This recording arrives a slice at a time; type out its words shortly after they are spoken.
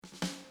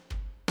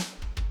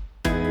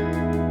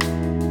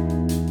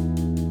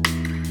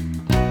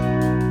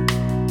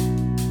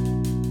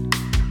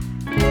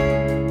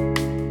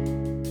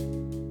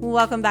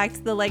Welcome back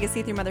to the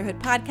Legacy Through Motherhood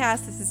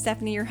podcast. This is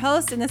Stephanie, your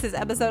host, and this is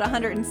episode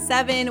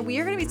 107. We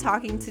are going to be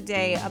talking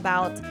today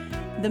about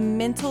the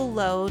mental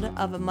load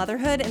of a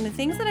motherhood and the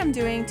things that I'm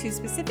doing to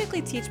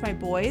specifically teach my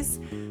boys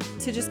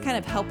to just kind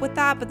of help with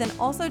that, but then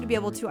also to be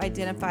able to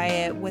identify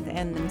it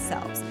within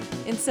themselves.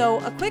 And so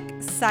a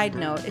quick side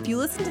note, if you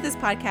listen to this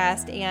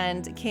podcast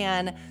and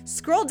can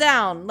scroll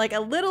down like a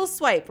little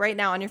swipe right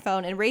now on your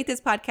phone and rate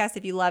this podcast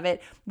if you love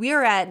it, we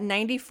are at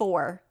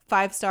 94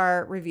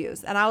 5-star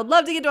reviews, and I would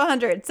love to get to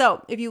 100.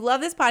 So if you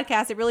love this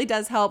podcast, it really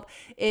does help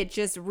it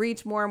just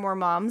reach more and more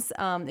moms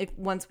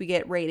once we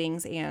get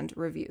ratings and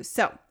reviews.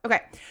 So,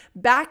 okay,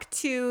 back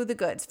to the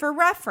goods. For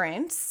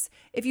reference,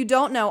 if you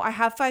don't know, I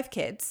have 5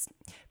 kids.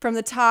 From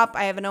the top,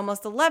 I have an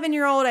almost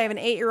 11-year-old, I have an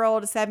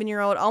 8-year-old, a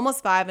 7-year-old,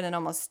 almost 5, and an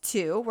almost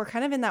 2. We're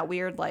kind of in that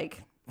weird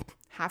like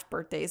half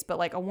birthdays, but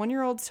like a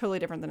 1-year-old is totally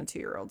different than a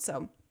 2-year-old.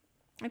 So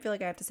I feel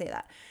like I have to say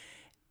that.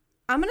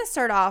 I'm going to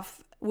start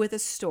off with a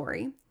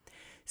story.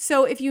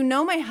 So if you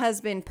know my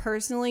husband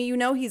personally, you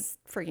know he's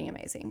freaking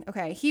amazing.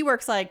 Okay. He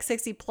works like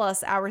 60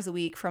 plus hours a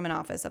week from an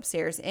office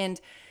upstairs, and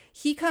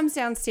he comes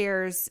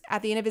downstairs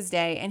at the end of his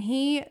day and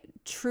he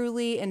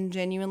truly and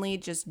genuinely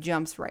just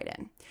jumps right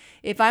in.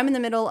 If I'm in the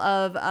middle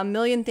of a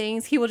million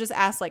things, he will just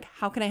ask like,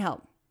 how can I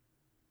help?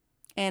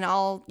 And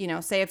I'll,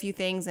 say a few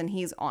things and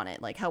he's on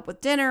it, like help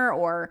with dinner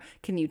or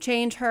can you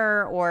change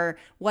her or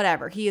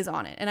whatever. He is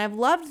on it. And I've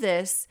loved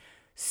this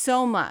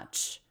so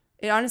much.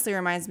 It honestly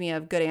reminds me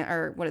of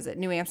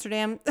New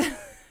Amsterdam.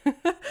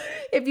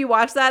 If you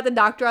watch that, the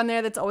doctor on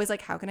there that's always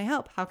like, how can I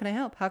help? How can I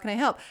help? How can I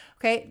help?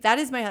 Okay, that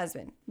is my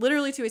husband,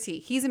 literally to a T.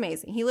 He's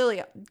amazing. He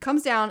literally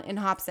comes down and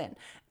hops in.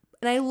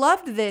 And I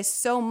loved this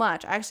so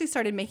much. I actually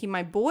started making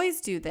my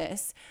boys do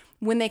this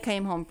when they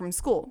came home from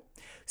school.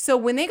 So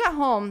when they got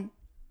home,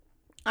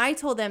 I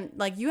told them,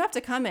 like, you have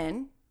to come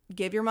in,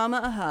 give your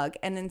mama a hug,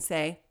 and then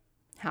say,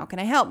 how can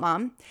I help,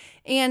 Mom?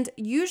 And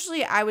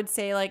usually I would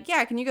say like,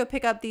 yeah, can you go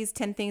pick up these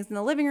 10 things in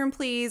the living room,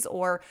 please?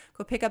 Or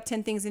go pick up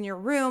 10 things in your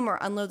room or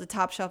unload the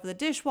top shelf of the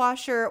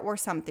dishwasher or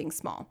something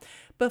small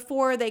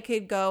before they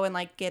could go and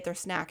like get their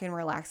snack and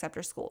relax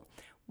after school.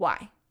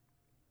 Why?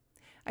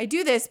 I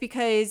do this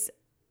because,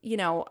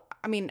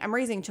 I'm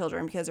raising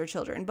children because they're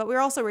children, but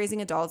we're also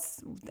raising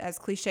adults, as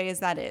cliche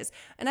as that is.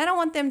 And I don't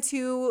want them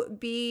to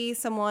be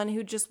someone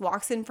who just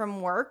walks in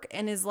from work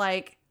and is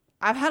like,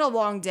 I've had a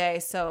long day,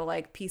 so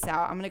like, peace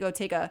out. I'm going to go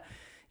take a,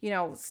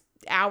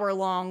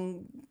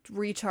 hour-long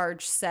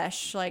recharge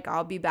sesh. Like,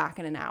 I'll be back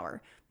in an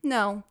hour.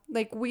 No,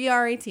 like, we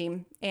are a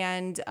team,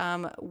 and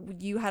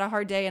you had a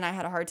hard day and I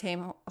had a hard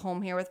time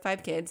home here with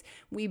 5 kids.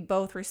 We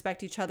both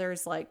respect each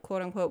other's like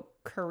quote unquote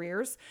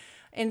careers.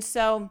 And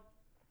so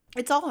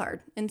it's all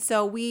hard. And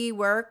so we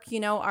work,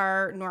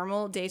 our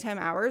normal daytime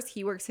hours.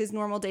 He works his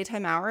normal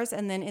daytime hours.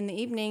 And then in the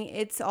evening,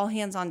 it's all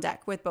hands on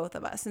deck with both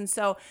of us. And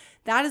so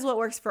that is what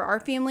works for our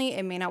family.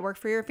 It may not work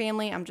for your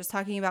family. I'm just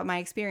talking about my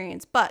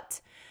experience.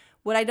 But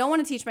what I don't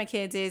want to teach my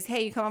kids is,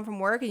 hey, you come home from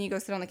work and you go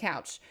sit on the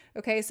couch.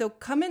 Okay, so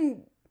come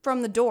in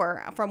from the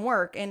door from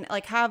work and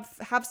like have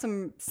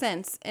some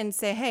sense and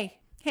say,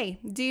 hey,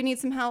 do you need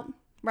some help?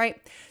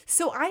 Right?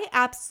 So I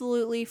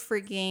absolutely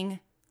freaking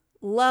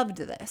loved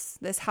this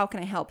how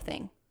can I help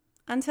thing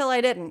until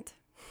I didn't.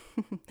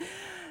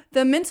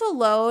 The mental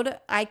load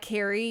I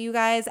carry, you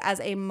guys,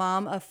 as a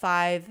mom of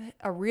 5,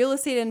 a real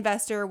estate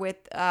investor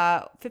with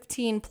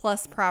 15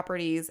 plus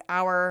properties,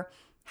 our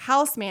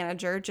house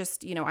manager,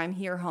 just, I'm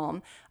here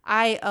home.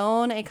 I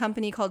own a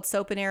company called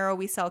Soap and Arrow.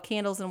 We sell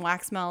candles and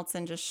wax melts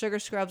and just sugar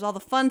scrubs, all the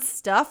fun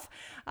stuff.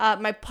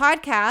 My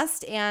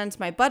podcast and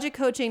my budget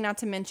coaching, not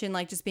to mention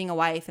like just being a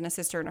wife and a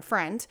sister and a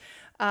friend.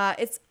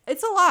 It's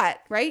a lot,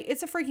 right?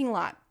 It's a freaking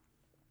lot.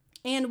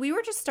 And we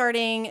were just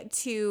starting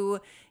to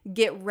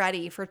get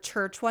ready for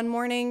church one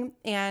morning,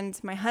 and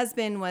my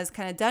husband was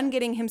kind of done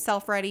getting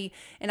himself ready,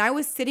 and I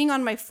was sitting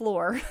on my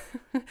floor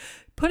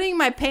putting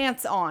my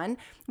pants on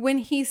when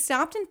he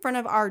stopped in front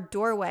of our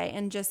doorway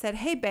and just said,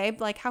 hey, babe,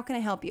 like, how can I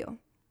help you?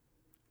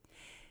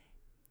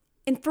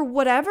 And for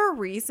whatever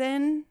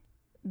reason,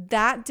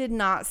 that did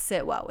not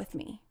sit well with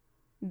me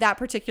that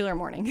particular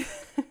morning.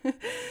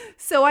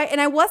 So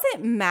I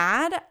wasn't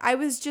mad. I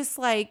was just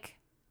like,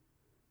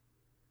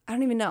 I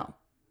don't even know.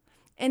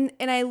 And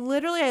I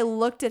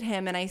looked at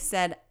him and I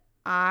said,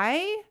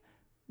 I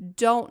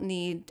don't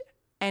need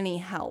any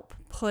help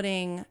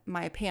putting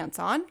my pants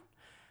on,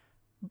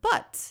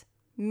 but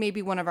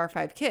maybe one of our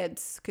 5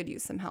 kids could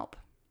use some help.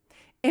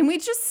 And we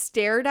just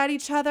stared at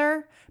each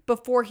other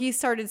before he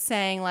started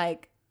saying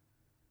like,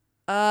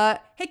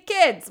 hey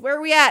kids, where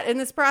are we at in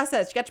this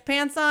process? You got your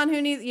pants on? Who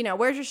needs,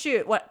 where's your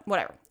shoe?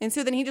 Whatever. And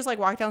so then he just like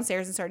walked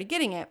downstairs and started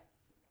getting it.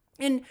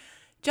 And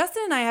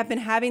Justin and I have been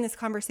having this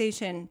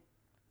conversation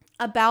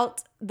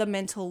about the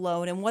mental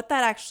load and what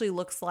that actually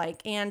looks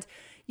like. And,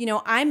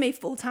 I'm a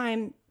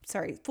full-time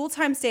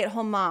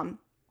stay-at-home mom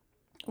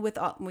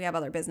we have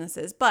other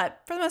businesses,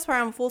 but for the most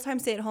part, I'm a full-time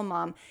stay-at-home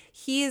mom.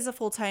 He's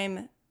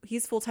full-time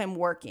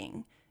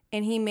working,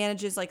 and he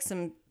manages like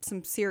some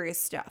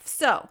serious stuff.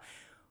 So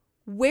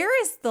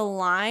where is the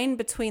line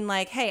between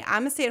like, hey,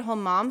 I'm a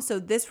stay-at-home mom, so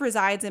this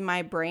resides in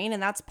my brain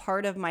and that's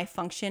part of my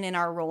function in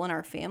our role in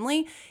our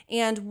family,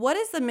 and what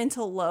is the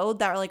mental load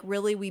that like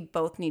really we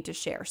both need to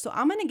share? So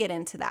I'm going to get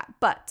into that.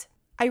 But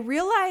I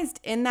realized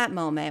in that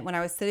moment when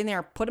I was sitting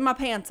there putting my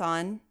pants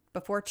on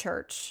before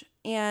church,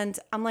 and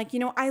I'm like,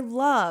 I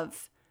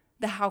love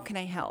the how can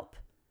I help?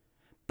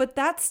 But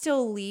that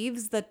still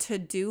leaves the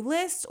to-do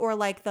list or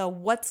like the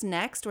what's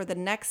next or the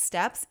next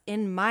steps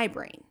in my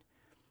brain.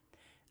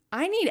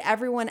 I need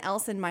everyone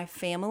else in my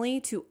family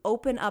to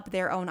open up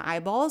their own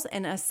eyeballs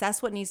and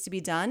assess what needs to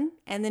be done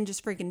and then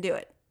just freaking do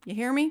it. You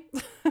hear me?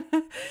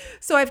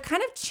 So I've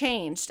kind of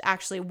changed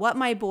actually what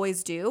my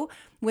boys do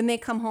when they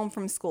come home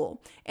from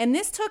school. And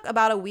this took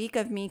about a week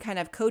of me kind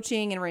of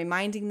coaching and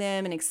reminding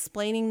them and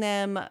explaining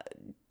them,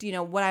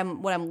 what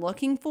I'm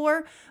looking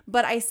for.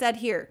 But I said,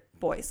 here,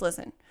 boys,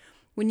 listen,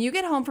 when you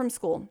get home from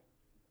school,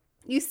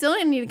 you still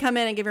need to come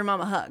in and give your mom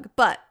a hug.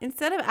 But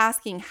instead of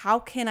asking, how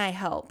can I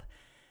help?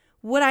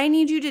 What I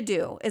need you to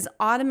do is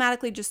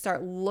automatically just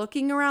start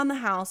looking around the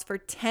house for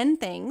 10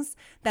 things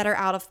that are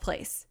out of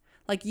place.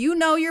 Like,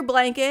 your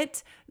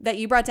blanket that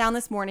you brought down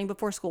this morning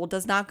before school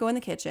does not go in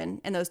the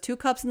kitchen, and those 2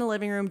 cups in the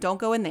living room don't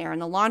go in there,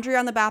 and the laundry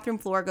on the bathroom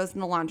floor goes in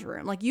the laundry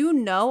room. Like,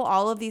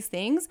 all of these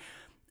things.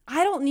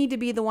 I don't need to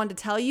be the one to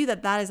tell you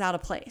that that is out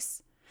of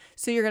place.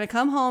 So you're going to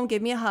come home,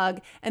 give me a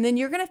hug, and then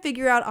you're going to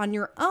figure out on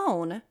your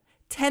own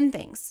 10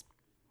 things.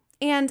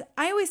 And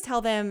I always tell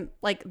them,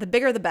 like, the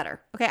bigger the better.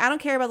 Okay, I don't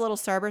care about the little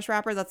Starburst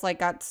wrapper that's like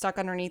got stuck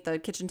underneath the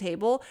kitchen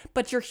table,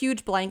 but your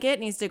huge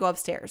blanket needs to go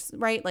upstairs,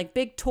 right? Like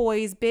big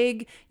toys,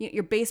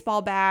 your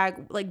baseball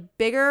bag, like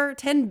bigger,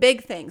 10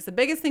 big things, the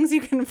biggest things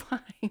you can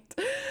find.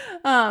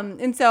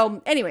 And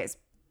so anyways,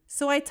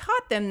 so I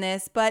taught them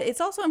this, but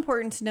it's also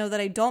important to know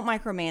that I don't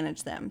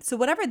micromanage them. So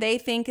whatever they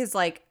think is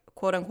like,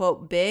 quote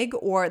unquote, big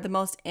or the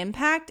most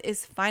impact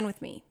is fine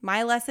with me.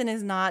 My lesson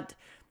is not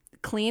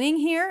cleaning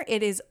here.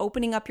 It is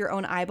opening up your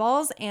own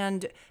eyeballs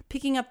and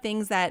picking up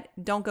things that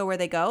don't go where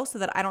they go so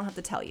that I don't have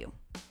to tell you.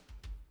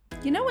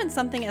 When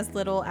something as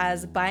little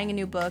as buying a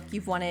new book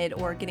you've wanted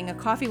or getting a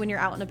coffee when you're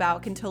out and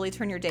about can totally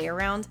turn your day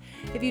around?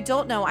 If you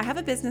don't know, I have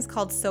a business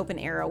called Soap and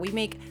Arrow. We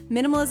make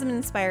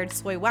minimalism-inspired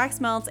soy wax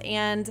melts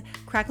and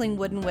crackling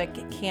wooden wick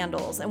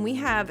candles. And we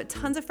have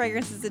tons of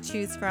fragrances to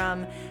choose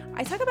from.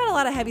 I talk about a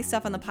lot of heavy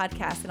stuff on the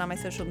podcast and on my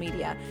social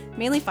media,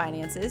 mainly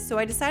finances. So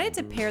I decided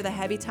to pair the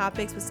heavy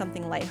topics with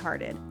something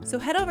lighthearted. So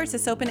head over to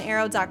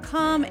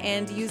soapandarrow.com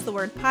and use the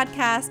word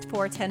podcast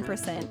for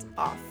 10%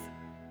 off.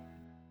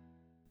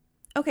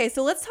 Okay,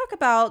 so let's talk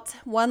about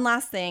one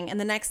last thing and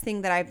the next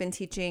thing that I've been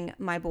teaching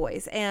my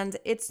boys. And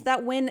it's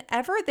that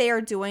whenever they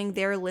are doing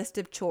their list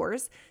of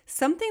chores,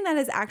 something that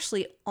is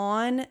actually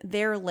on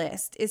their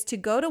list is to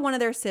go to one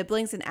of their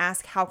siblings and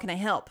ask, how can I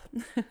help?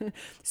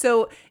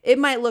 So it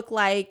might look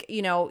like,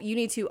 you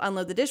need to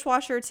unload the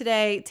dishwasher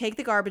today, take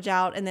the garbage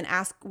out, and then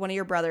ask one of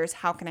your brothers,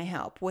 how can I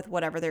help with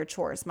whatever their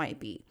chores might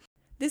be.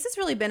 This is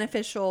really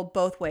beneficial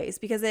both ways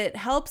because it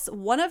helps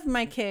one of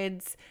my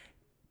kids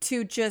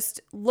to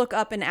just look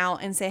up and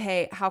out and say,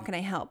 hey, how can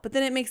I help? But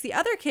then it makes the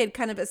other kid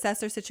kind of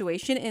assess their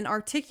situation and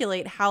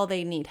articulate how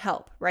they need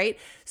help, right?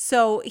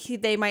 So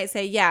they might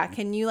say, yeah,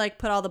 can you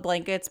put all the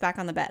blankets back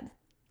on the bed?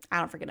 I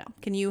don't freaking know.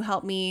 Can you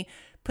help me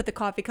put the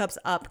coffee cups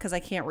up because I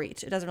can't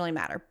reach? It doesn't really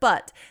matter.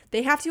 But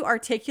they have to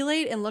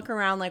articulate and look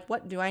around like,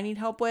 what do I need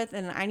help with?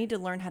 And I need to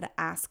learn how to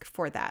ask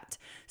for that.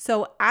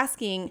 So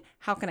asking,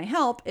 how can I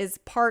help, is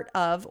part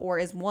of or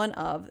is one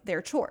of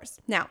their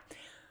chores. Now,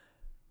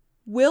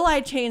 will I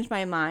change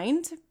my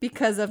mind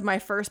because of my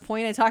first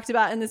point I talked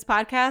about in this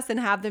podcast and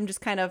have them just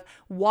kind of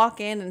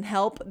walk in and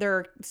help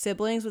their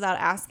siblings without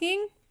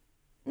asking?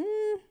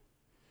 I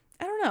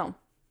don't know.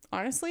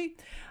 Honestly,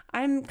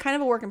 I'm kind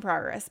of a work in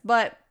progress,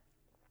 but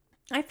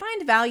I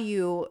find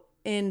value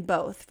in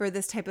both for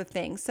this type of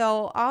thing.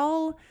 So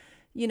I'll,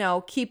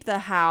 keep the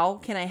how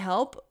can I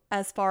help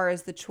as far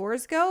as the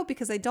chores go,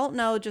 because I don't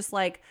know, just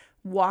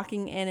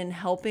walking in and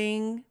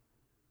helping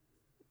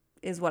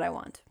is what I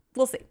want.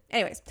 We'll see.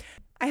 Anyways,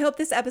 I hope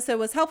this episode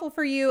was helpful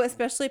for you,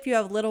 especially if you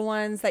have little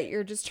ones that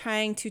you're just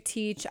trying to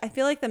teach. I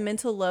feel like the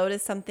mental load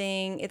is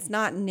something, it's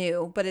not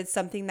new, but it's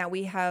something that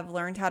we have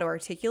learned how to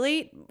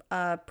articulate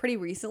pretty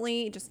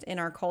recently just in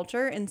our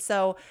culture. And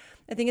so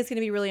I think it's going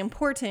to be really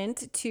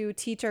important to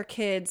teach our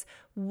kids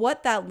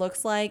what that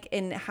looks like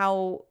and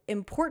how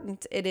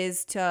important it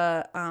is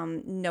to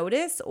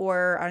notice,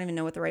 or I don't even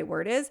know what the right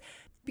word is,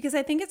 because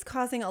I think it's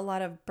causing a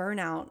lot of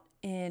burnout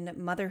in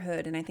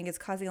motherhood. And I think it's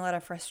causing a lot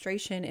of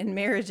frustration in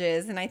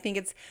marriages. And I think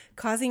it's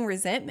causing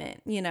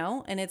resentment,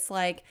 and it's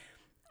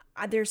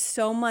there's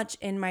so much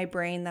in my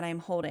brain that I'm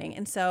holding.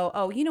 And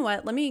so, you know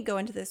what? Let me go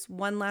into this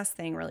one last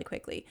thing really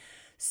quickly.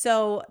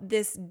 So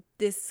this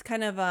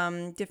kind of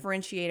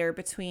differentiator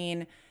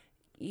between,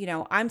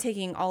 I'm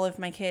taking all of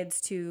my kids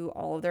to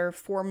all of their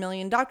 4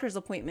 million doctor's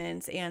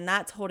appointments, and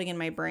that's holding in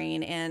my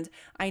brain. And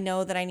I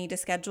know that I need to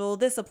schedule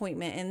this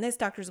appointment and this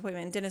doctor's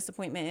appointment and dentist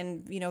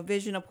appointment and,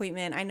 vision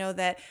appointment. I know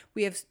that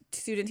we have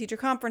student teacher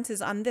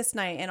conferences on this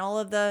night and all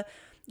of the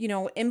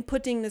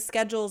inputting the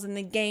schedules and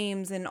the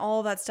games and all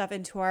of that stuff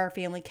into our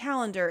family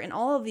calendar and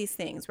all of these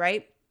things,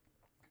 right?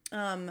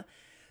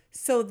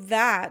 So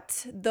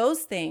that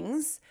those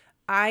things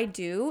I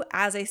do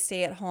as a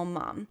stay-at-home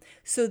mom.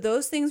 So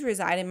those things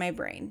reside in my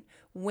brain.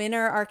 When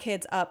are our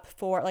kids up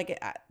for,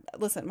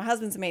 listen, my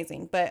husband's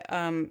amazing, but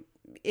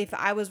if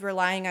I was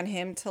relying on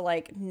him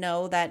to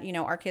know that,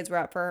 our kids were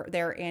up for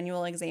their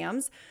annual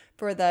exams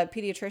for the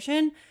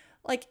pediatrician,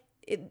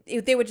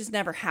 they would just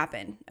never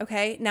happen.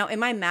 Okay. Now,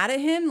 am I mad at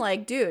him?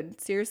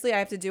 Dude, seriously, I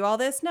have to do all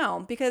this?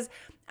 No, because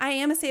I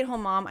am a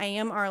stay-at-home mom. I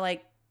am our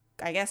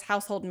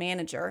household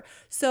manager.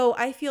 So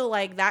I feel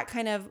like that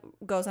kind of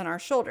goes on our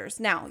shoulders.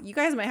 Now, you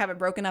guys might have it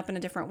broken up in a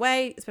different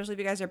way, especially if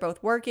you guys are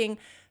both working.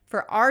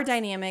 For our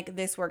dynamic,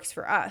 this works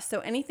for us. So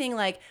anything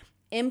like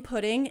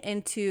inputting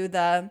into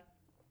the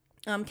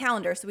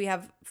calendar. So we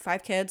have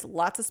 5 kids,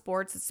 lots of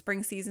sports, it's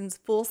spring season's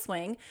full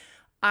swing.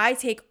 I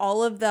do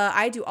all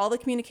the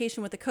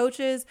communication with the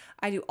coaches.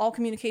 I do all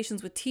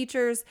communications with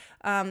teachers.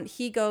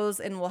 He goes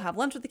and we'll have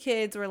lunch with the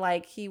kids,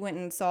 or he went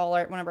and saw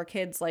one of our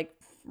kids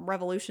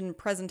revolution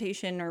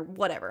presentation or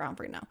whatever. I don't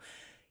freaking know.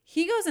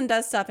 He goes and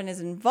does stuff and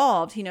is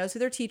involved. He knows who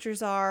their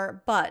teachers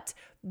are, but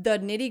the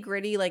nitty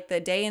gritty,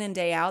 the day in and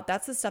day out,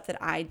 that's the stuff that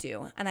I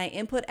do. And I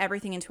input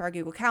everything into our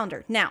Google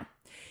Calendar. Now,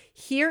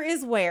 here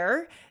is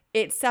where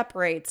it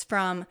separates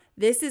from,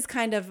 this is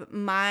kind of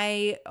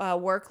my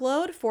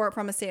workload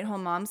from a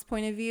stay-at-home mom's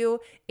point of view.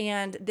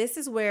 And this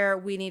is where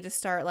we need to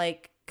start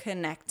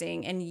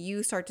connecting, and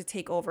you start to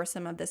take over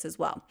some of this as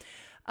well.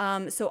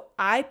 So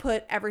I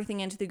put everything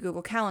into the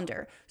Google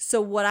Calendar.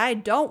 So what I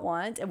don't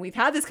want, and we've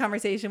had this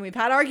conversation, we've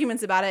had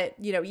arguments about it,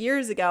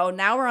 years ago.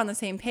 Now we're on the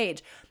same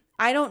page.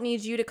 I don't need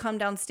you to come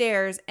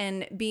downstairs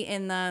and be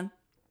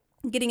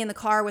getting in the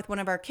car with one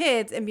of our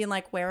kids and being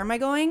like, where am I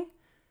going?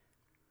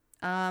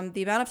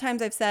 The amount of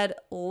times I've said,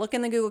 look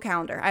in the Google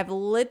Calendar. I've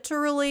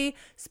literally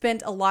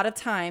spent a lot of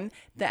time.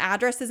 The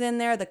address is in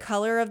there. The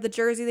color of the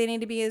jersey they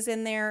need to be is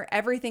in there.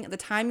 Everything, the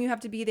time you have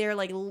to be there,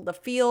 the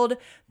field,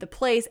 the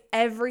place,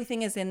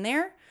 everything is in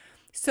there.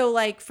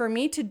 So for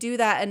me to do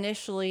that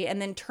initially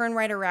and then turn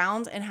right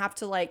around and have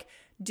to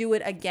do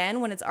it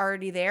again when it's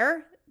already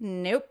there,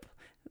 nope.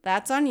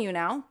 That's on you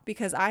now,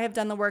 because I have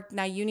done the work.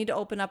 Now you need to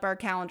open up our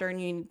calendar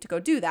and you need to go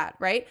do that,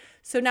 right?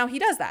 So now he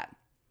does that.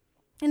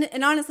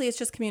 And honestly, it's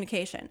just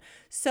communication.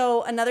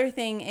 So another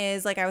thing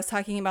is, I was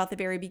talking about at the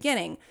very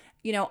beginning,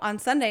 on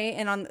Sunday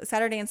and on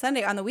Saturday and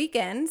Sunday on the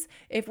weekends,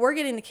 if we're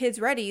getting the kids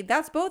ready,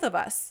 that's both of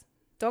us.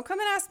 Don't come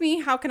and ask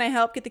me, how can I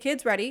help get the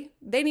kids ready?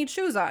 They need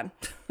shoes on.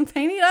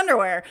 They need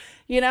underwear.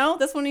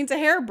 This one needs a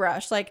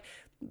hairbrush.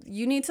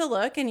 You need to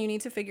look and you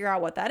need to figure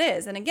out what that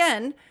is. And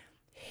again,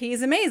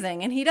 he's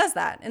amazing and he does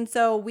that. And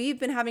so we've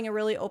been having a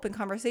really open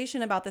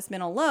conversation about this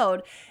mental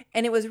load.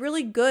 And it was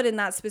really good in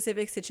that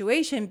specific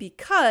situation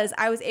because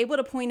I was able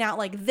to point out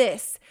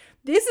this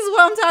is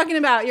what I'm talking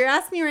about. You're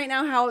asking me right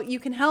now how you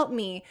can help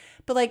me.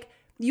 But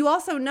you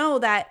also know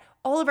that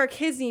all of our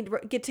kids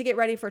get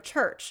ready for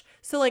church.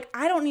 So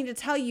I don't need to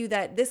tell you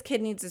that this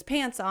kid needs his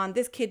pants on,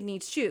 this kid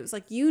needs shoes.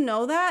 You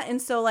know that.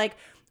 And so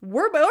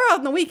we're out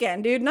on the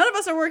weekend, dude. None of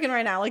us are working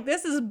right now.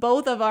 This is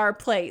both of our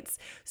plates.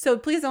 So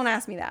please don't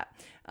ask me that.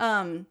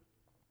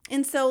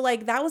 And so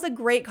that was a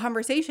great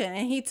conversation,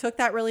 and he took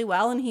that really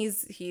well, and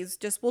he's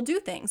just will do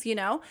things,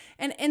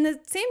 and the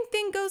same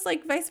thing goes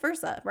vice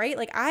versa,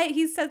 right?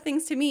 He said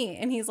things to me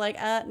and he's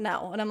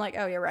no. And I'm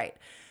oh, you're right.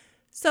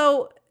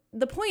 So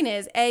the point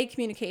is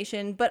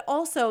communication, but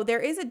also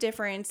there is a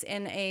difference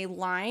in a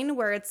line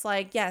where it's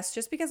yes,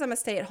 just because I'm a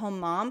stay-at-home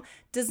mom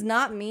does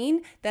not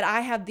mean that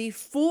I have the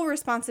full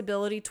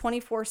responsibility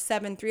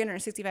 24/7,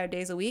 365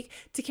 days a week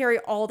to carry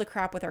all the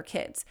crap with our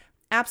kids.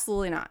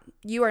 Absolutely not.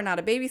 You are not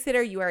a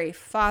babysitter. You are a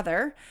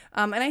father.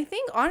 And I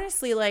think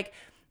honestly,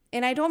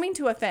 and I don't mean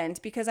to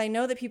offend because I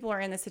know that people are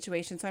in this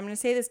situation. So I'm going to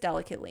say this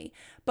delicately,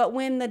 but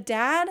when the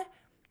dad,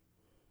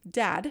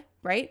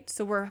 right?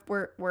 So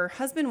we're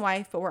husband,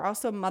 wife, but we're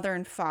also mother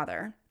and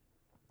father.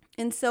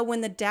 And so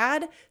when the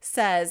dad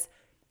says,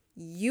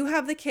 you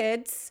have the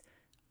kids,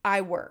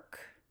 I work.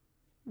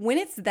 When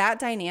it's that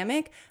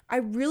dynamic, I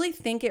really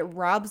think it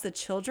robs the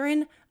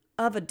children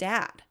of a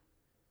dad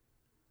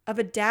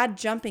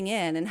jumping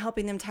in and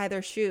helping them tie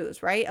their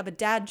shoes, right? Of a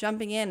dad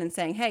jumping in and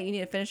saying, hey, you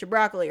need to finish your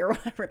broccoli or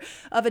whatever.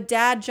 Of a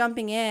dad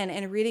jumping in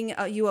and reading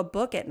you a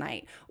book at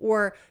night,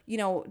 or,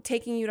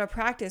 taking you to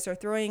practice or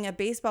throwing a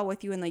baseball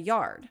with you in the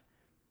yard,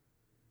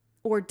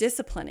 or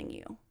disciplining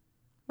you,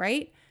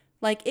 right?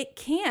 It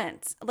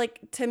can't,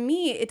 to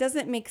me, it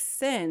doesn't make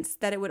sense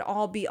that it would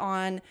all be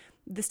on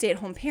the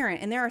stay-at-home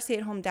parent. And there are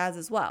stay-at-home dads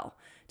as well.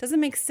 It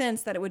doesn't make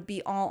sense that it would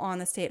be all on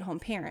the stay-at-home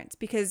parents,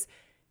 because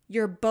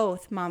you're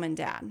both mom and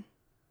dad.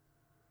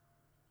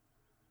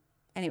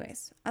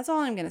 Anyways, that's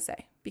all I'm going to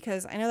say,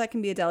 because I know that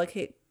can be a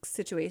delicate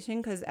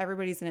situation because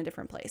everybody's in a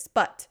different place.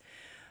 But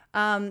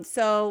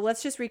so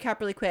let's just recap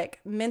really quick.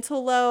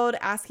 Mental load,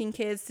 asking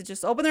kids to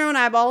just open their own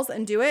eyeballs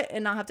and do it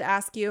and not have to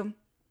ask you.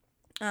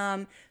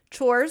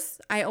 Chores,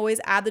 I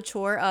always add the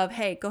chore of,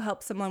 hey, go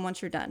help someone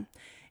once you're done.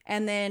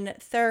 And then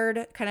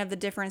third, kind of the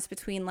difference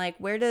between like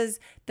where does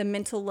the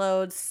mental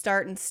load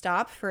start and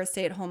stop for a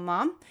stay-at-home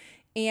mom.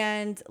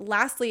 And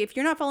lastly, if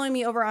you're not following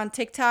me over on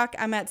TikTok,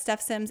 I'm at Steph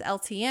Sims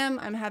LTM.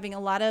 I'm having a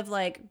lot of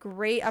I'm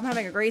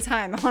having a great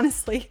time,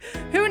 honestly.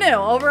 Who knew?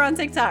 Over on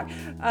TikTok.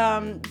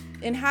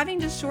 And having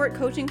just short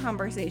coaching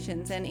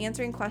conversations and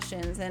answering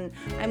questions. And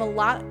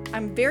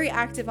I'm very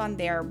active on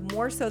there,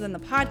 more so than the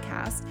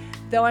podcast,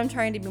 though I'm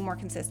trying to be more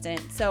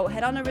consistent. So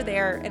head on over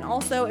there. And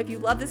also, if you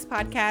love this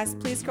podcast,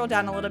 please scroll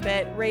down a little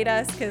bit, rate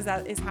us, because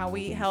that is how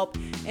we help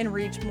and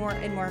reach more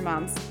and more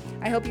moms.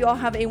 I hope you all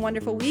have a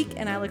wonderful week,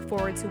 and I look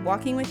forward to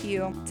walking with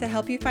you to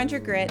help you find your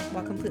grit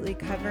while completely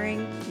covering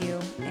you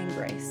in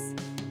grace.